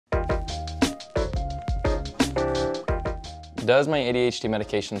Does my ADHD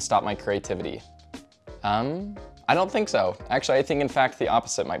medication stop my creativity? I don't think so. Actually, I think in fact the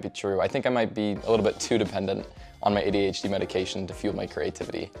opposite might be true. I think I might be a little bit too dependent on my ADHD medication to fuel my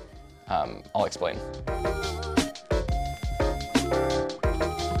creativity. I'll explain.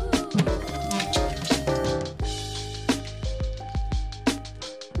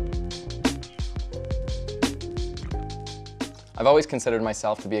 I've always considered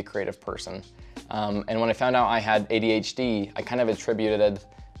myself to be a creative person. And when I found out I had ADHD, I kind of attributed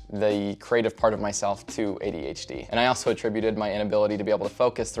the creative part of myself to ADHD. And I also attributed my inability to be able to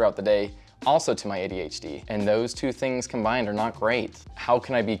focus throughout the day also to my ADHD. And those two things combined are not great. How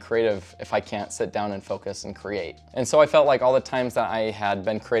can I be creative if I can't sit down and focus and create? And so I felt like all the times that I had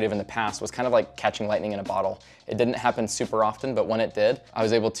been creative in the past was kind of like catching lightning in a bottle. It didn't happen super often, but when it did, I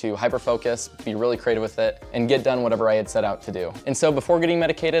was able to hyper-focus, be really creative with it, and get done whatever I had set out to do. And so before getting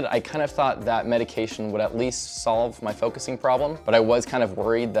medicated, I kind of thought that medication would at least solve my focusing problem, but I was kind of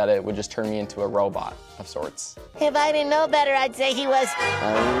worried that it would just turn me into a robot of sorts. If I didn't know better, I'd say he was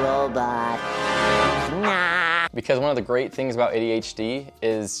a robot. Nah. Because one of the great things about ADHD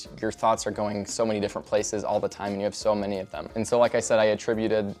is your thoughts are going so many different places all the time and you have so many of them. And so like I said, I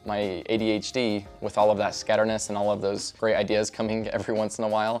attributed my ADHD with all of that scatterness and all of those great ideas coming every once in a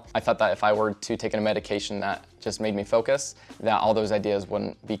while. I thought that if I were to take a medication that just made me focus, that all those ideas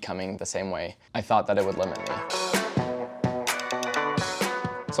wouldn't be coming the same way. I thought that it would limit me.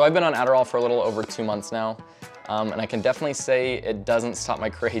 So I've been on Adderall for a little over 2 months now. And I can definitely say it doesn't stop my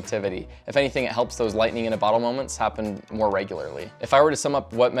creativity. If anything, it helps those lightning in a bottle moments happen more regularly. If I were to sum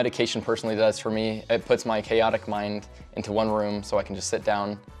up what medication personally does for me, it puts my chaotic mind into one room so I can just sit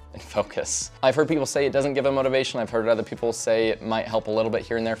down and focus. I've heard people say it doesn't give a motivation. I've heard other people say it might help a little bit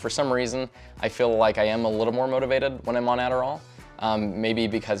here and there. For some reason, I feel like I am a little more motivated when I'm on Adderall. Maybe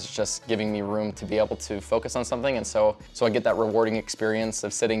because it's just giving me room to be able to focus on something, and so I get that rewarding experience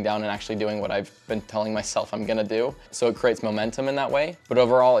of sitting down and actually doing what I've been telling myself I'm gonna do. So it creates momentum in that way, but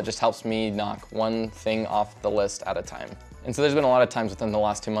overall it just helps me knock one thing off the list at a time. And so there's been a lot of times within the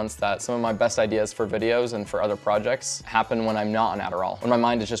last 2 months that some of my best ideas for videos and for other projects happen when I'm not on Adderall. When my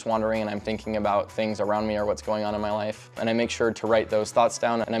mind is just wandering and I'm thinking about things around me or what's going on in my life. And I make sure to write those thoughts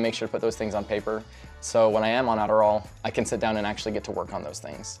down and I make sure to put those things on paper. So when I am on Adderall, I can sit down and actually get to work on those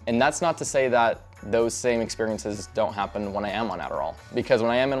things. And that's not to say that those same experiences don't happen when I am on Adderall. Because when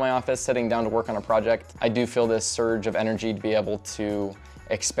I am in my office sitting down to work on a project, I do feel this surge of energy to be able to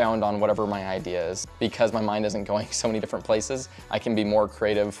expound on whatever my idea is. Because my mind isn't going so many different places, I can be more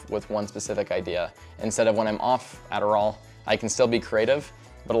creative with one specific idea. Instead of when I'm off Adderall, I can still be creative,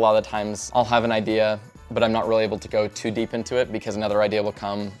 but a lot of the times I'll have an idea, but I'm not really able to go too deep into it because another idea will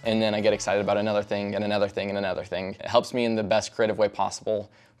come and then I get excited about another thing and another thing and another thing. It helps me in the best creative way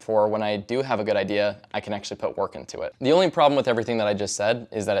possible for when I do have a good idea, I can actually put work into it. The only problem with everything that I just said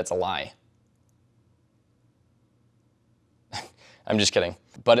is that it's a lie. I'm just kidding.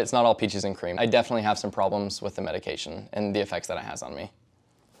 But it's not all peaches and cream. I definitely have some problems with the medication and the effects that it has on me.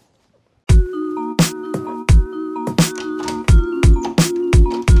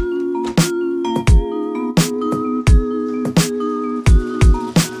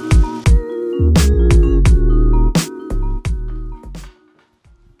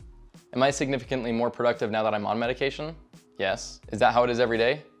 Am I significantly more productive now that I'm on medication? Yes. Is that how it is every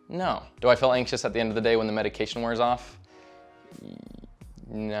day? No. Do I feel anxious at the end of the day when the medication wears off?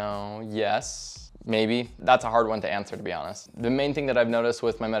 No. Yes. Maybe. That's a hard one to answer, to be honest. The main thing that I've noticed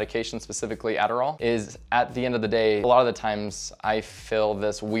with my medication, specifically Adderall, is at the end of the day, a lot of the times I feel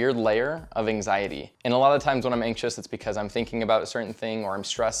this weird layer of anxiety. And a lot of the times when I'm anxious, it's because I'm thinking about a certain thing or I'm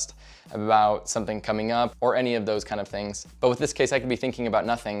stressed about something coming up or any of those kind of things. But with this case, I could be thinking about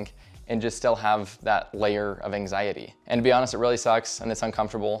nothing and just still have that layer of anxiety. And to be honest, it really sucks and it's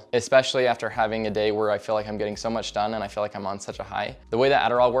uncomfortable, especially after having a day where I feel like I'm getting so much done and I feel like I'm on such a high. The way that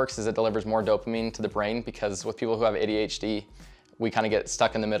Adderall works is it delivers more dopamine to the brain because with people who have ADHD, we kind of get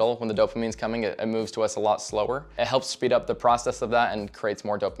stuck in the middle. When the dopamine's coming, it moves to us a lot slower. It helps speed up the process of that and creates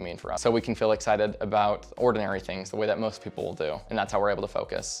more dopamine for us. So we can feel excited about ordinary things the way that most people will do. And that's how we're able to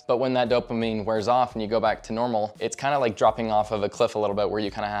focus. But when that dopamine wears off and you go back to normal, it's kind of like dropping off of a cliff a little bit where you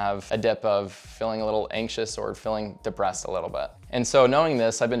kind of have a dip of feeling a little anxious or feeling depressed a little bit. And so knowing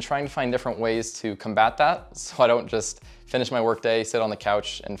this, I've been trying to find different ways to combat that so I don't just finish my workday, sit on the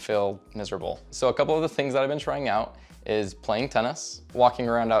couch and feel miserable. So a couple of the things that I've been trying out is playing tennis, walking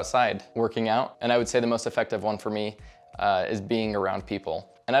around outside, working out, and I would say the most effective one for me is being around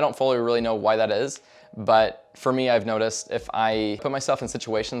people. And I don't fully really know why that is, but for me, I've noticed if I put myself in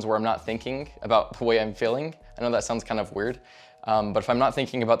situations where I'm not thinking about the way I'm feeling, I know that sounds kind of weird, but if I'm not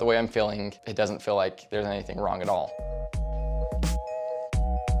thinking about the way I'm feeling, it doesn't feel like there's anything wrong at all.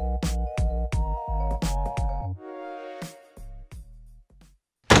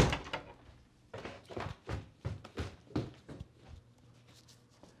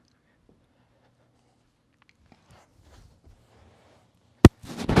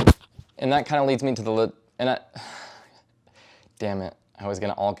 And that kind of leads me to damn it. I was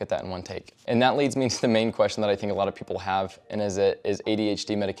gonna all get that in one take. And that leads me to the main question that I think a lot of people have, and is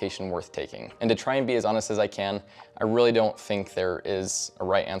ADHD medication worth taking? And to try and be as honest as I can, I really don't think there is a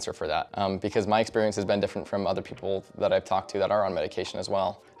right answer for that, because my experience has been different from other people that I've talked to that are on medication as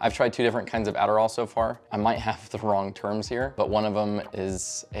well. I've tried 2 different kinds of Adderall so far. I might have the wrong terms here, but one of them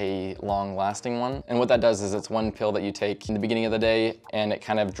is a long-lasting one. And what that does is it's one pill that you take in the beginning of the day, and it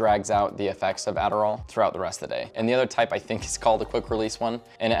kind of drags out the effects of Adderall throughout the rest of the day. And the other type I think is called a quick release one,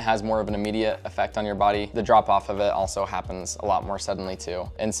 and it has more of an immediate effect on your body. The drop off of it also happens a lot more suddenly too.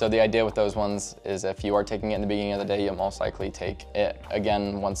 And so the idea with those ones is if you are taking it in the beginning of the day, you'll most likely take it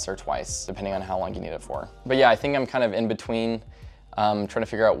again once or twice, depending on how long you need it for. But yeah, I think I'm kind of in between trying to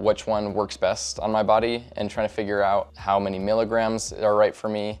figure out which one works best on my body and trying to figure out how many milligrams are right for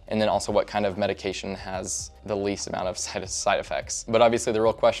me, and then also what kind of medication has the least amount of side effects. But obviously the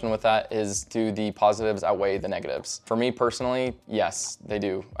real question with that is, do the positives outweigh the negatives? For me personally, yes, they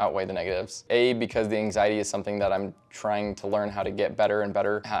do outweigh the negatives. Because the anxiety is something that I'm trying to learn how to get better and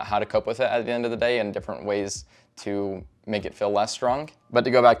better, how to cope with it at the end of the day, and different ways to make it feel less strong. But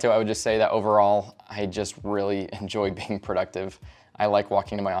to go back to it, I would just say that overall, I just really enjoy being productive. I like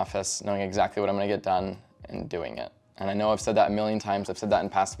walking to my office, knowing exactly what I'm gonna get done and doing it. And I know I've said that a million times, I've said that in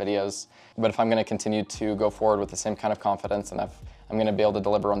past videos, but if I'm gonna continue to go forward with the same kind of confidence, and I'm gonna be able to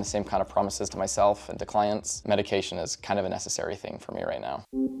deliver on the same kind of promises to myself and to clients, medication is kind of a necessary thing for me right now.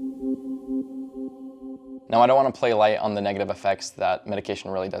 Now, I don't want to play light on the negative effects that medication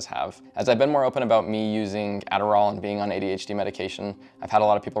really does have. As I've been more open about me using Adderall and being on ADHD medication, I've had a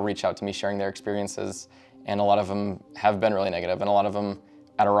lot of people reach out to me sharing their experiences, and a lot of them have been really negative, and a lot of them,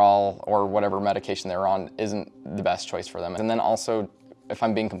 Adderall or whatever medication they're on isn't the best choice for them. And then also, if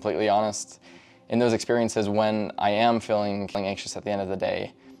I'm being completely honest, in those experiences when I am feeling anxious at the end of the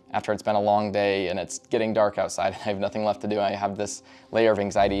day, after it's been a long day and it's getting dark outside and I have nothing left to do, I have this layer of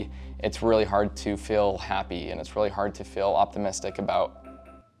anxiety, it's really hard to feel happy, and it's really hard to feel optimistic about,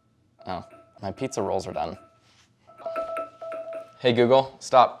 oh, my pizza rolls are done. Hey Google,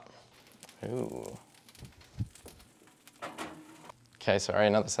 stop. Ooh. Okay, sorry, I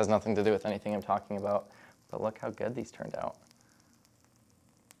know this has nothing to do with anything I'm talking about, but look how good these turned out.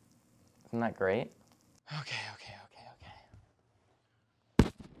 Isn't that great? Okay.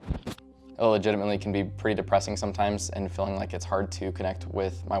 It legitimately can be pretty depressing sometimes, and feeling like it's hard to connect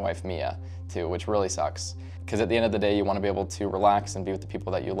with my wife Mia too, which really sucks. Because at the end of the day, you want to be able to relax and be with the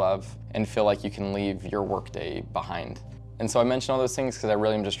people that you love and feel like you can leave your workday behind. And so I mention all those things because I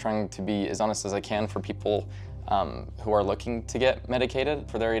really am just trying to be as honest as I can for people who are looking to get medicated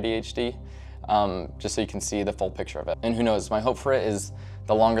for their ADHD, just so you can see the full picture of it. And who knows, my hope for it is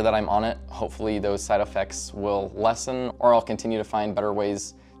the longer that I'm on it, hopefully those side effects will lessen, or I'll continue to find better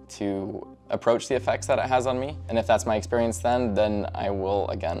ways to approach the effects that it has on me. And if that's my experience then I will,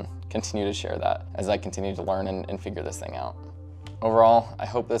 again, continue to share that as I continue to learn and figure this thing out. Overall, I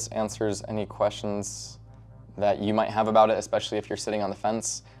hope this answers any questions that you might have about it, especially if you're sitting on the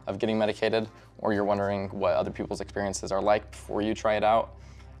fence of getting medicated, or you're wondering what other people's experiences are like before you try it out.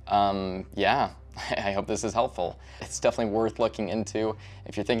 Yeah, I hope this is helpful. It's definitely worth looking into.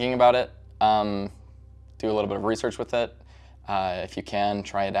 If you're thinking about it, do a little bit of research with it. If you can,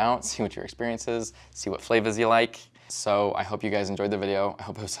 try it out, see what your experience is, see what flavors you like. So I hope you guys enjoyed the video. I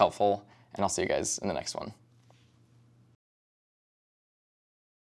hope it was helpful, and I'll see you guys in the next one.